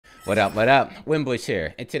What up, what up? Winbush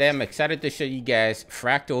here, and today I'm excited to show you guys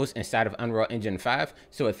fractals inside of Unreal Engine 5.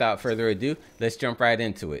 So without further ado, let's jump right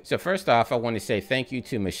into it. So first off, I want to say thank you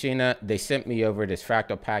to Machina. They sent me over this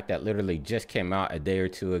fractal pack that literally just came out a day or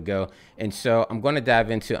two ago. And so I'm going to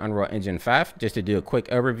dive into Unreal Engine 5 just to do a quick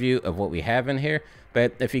overview of what we have in here.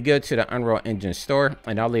 But if you go to the Unreal Engine store,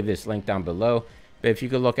 and I'll leave this link down below, but if you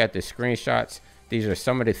could look at the screenshots, these are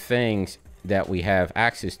some of the things that we have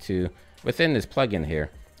access to within this plugin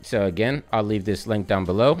here. So again, I'll leave this link down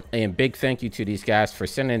below, and big thank you to these guys for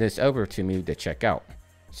sending this over to me to check out.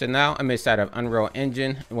 So now I'm inside of Unreal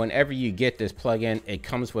Engine. Whenever you get this plugin, it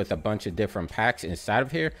comes with a bunch of different packs inside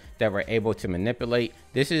of here that we're able to manipulate.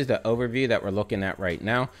 This is the overview that we're looking at right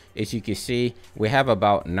now. As you can see, we have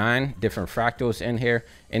about 9 different fractals in here,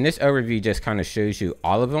 and this overview just kind of shows you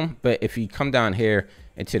all of them. But if you come down here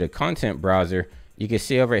into the content browser, you can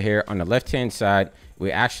see over here on the left hand side,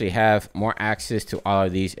 we actually have more access to all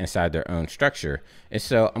of these inside their own structure. And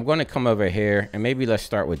so I'm going to come over here, and maybe let's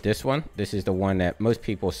start with this one. This is the one that most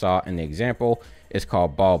people saw in the example. It's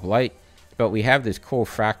called Bulb Light, but we have this cool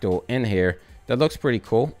fractal in here that looks pretty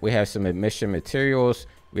cool. We have some emission materials,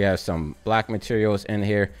 we have some black materials in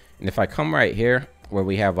here, and if I come right here where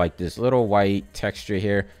we have like this little white texture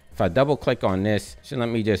here, if I double click on this, so let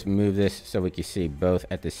me just move this so we can see both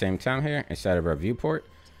at the same time here inside of our viewport.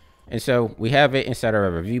 And so we have it inside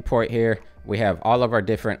of our viewport here. We have all of our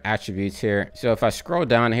different attributes here. So if I scroll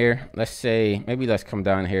down here, let's say, maybe let's come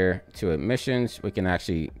down here to emissions. We can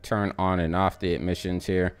actually turn on and off the emissions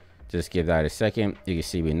here. Just give that a second. You can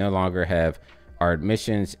see we no longer have our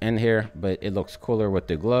emissions in here, but it looks cooler with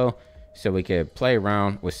the glow. So we can play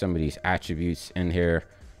around with some of these attributes in here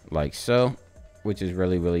like so, which is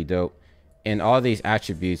really, really dope. And all these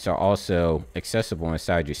attributes are also accessible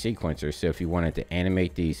inside your sequencer. So if you wanted to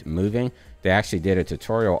animate these moving, they actually did a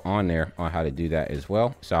tutorial on there on how to do that as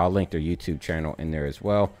well. So I'll link their YouTube channel in there as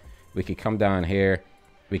well. We could come down here.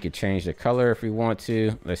 We could change the color if we want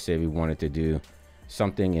to. Let's say we wanted to do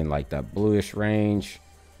something in like that bluish range.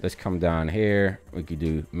 Let's come down here. We could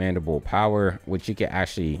do mandible power, which you could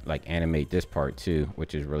actually like animate this part too,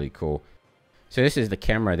 which is really cool. So this is the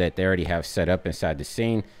camera that they already have set up inside the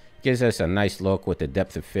scene. Gives us a nice look with the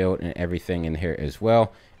depth of field and everything in here as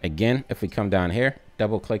well. Again, if we come down here,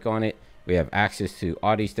 double click on it, we have access to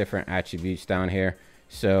all these different attributes down here.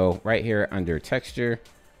 So right here under texture,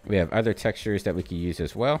 we have other textures that we can use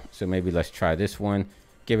as well. So maybe let's try this one,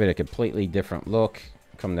 give it a completely different look.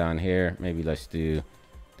 Come down here, maybe let's do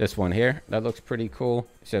this one here. That looks pretty cool.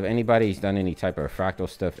 So if anybody's done any type of fractal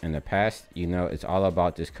stuff in the past, you know it's all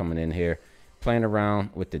about just coming in here, playing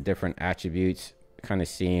around with the different attributes, kind of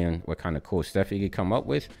seeing what kind of cool stuff you could come up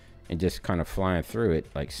with, and just kind of flying through it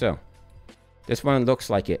like so. This one looks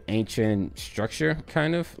like an ancient structure,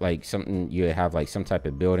 kind of like something you have like some type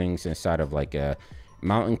of buildings inside of like a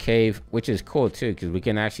mountain cave, which is cool too, because we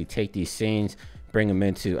can actually take these scenes, bring them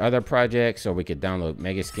into other projects, or we could download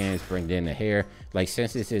mega scans, bring it in the here. Like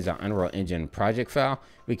since this is an Unreal Engine project file,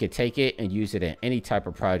 we could take it and use it in any type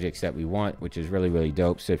of projects that we want, which is really, really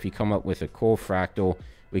dope. So if you come up with a cool fractal,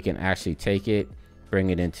 we can actually take it, bring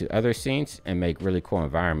it into other scenes, and make really cool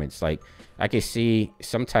environments. Like I could see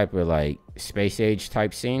some type of like space age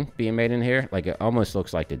type scene being made in here. Like it almost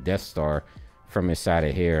looks like the Death Star from inside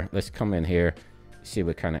of here. Let's come in here, see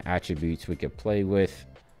what kind of attributes we could play with.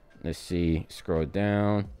 Let's see, scroll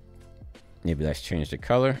down. Maybe let's change the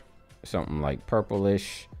color, something like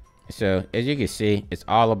purplish. So as you can see, it's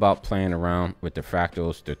all about playing around with the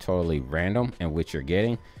fractals. They're totally random in what you're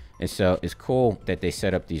getting. And so it's cool that they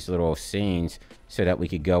set up these little scenes so that we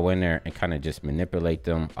could go in there and kind of just manipulate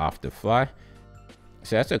them off the fly.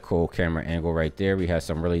 So that's a cool camera angle right there. We have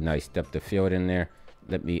some really nice depth of field in there.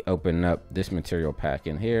 Let me open up this material pack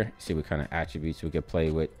in here, see what kind of attributes we could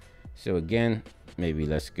play with. So again, maybe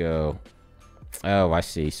let's go. Oh, I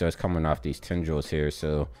see. So it's coming off these tendrils here.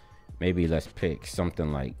 So maybe let's pick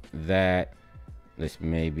something like that. Let's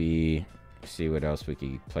maybe see what else we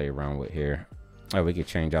could play around with here. Oh, we could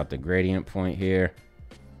change out the gradient point here,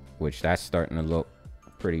 which that's starting to look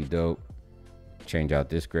pretty dope. Change out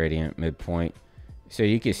this gradient midpoint. So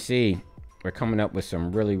you can see we're coming up with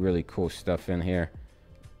some really, really cool stuff in here.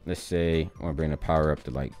 Let's say I want to bring the power up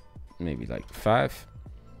to like maybe like 5,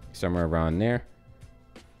 somewhere around there.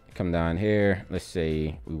 Come down here. Let's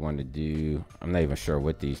say we want to do, I'm not even sure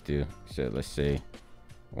what these do. So let's say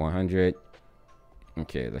 100.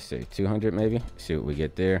 Okay, let's say 200 maybe. See what we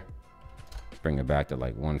get there. Bring it back to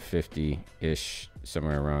like 150-ish,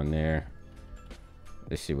 somewhere around there.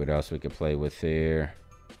 Let's see what else we could play with here.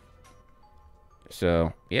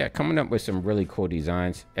 So yeah, coming up with some really cool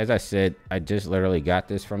designs. As I said, I just literally got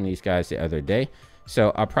this from these guys the other day.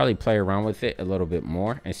 So I'll probably play around with it a little bit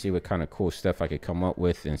more and see what kind of cool stuff I could come up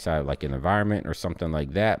with inside like an environment or something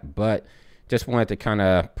like that. But just wanted to kind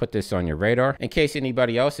of put this on your radar in case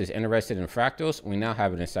anybody else is interested in fractals. We now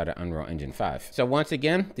have it inside of Unreal Engine 5. So once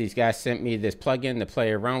again, these guys sent me this plugin to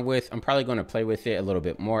play around with. I'm probably going to play with it a little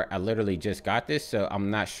bit more. I literally just got this, so I'm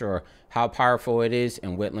not sure how powerful it is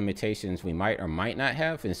and what limitations we might or might not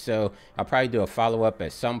have. And so I'll probably do a follow-up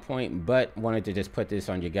at some point, but wanted to just put this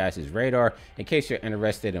on your guys' radar in case you're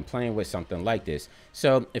interested in playing with something like this.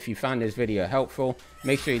 So if you found this video helpful,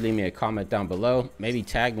 make sure you leave me a comment down below. Maybe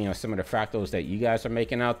tag me on some of the fractals that you guys are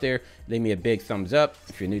making out there. Leave me a big thumbs up.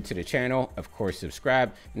 If you're new to the channel, of course,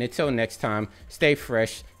 subscribe. And until next time, stay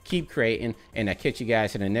fresh, keep creating, and I'll catch you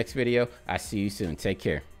guys in the next video. I'll see you soon. Take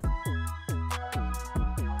care.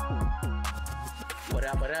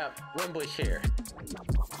 What up, Winbush here.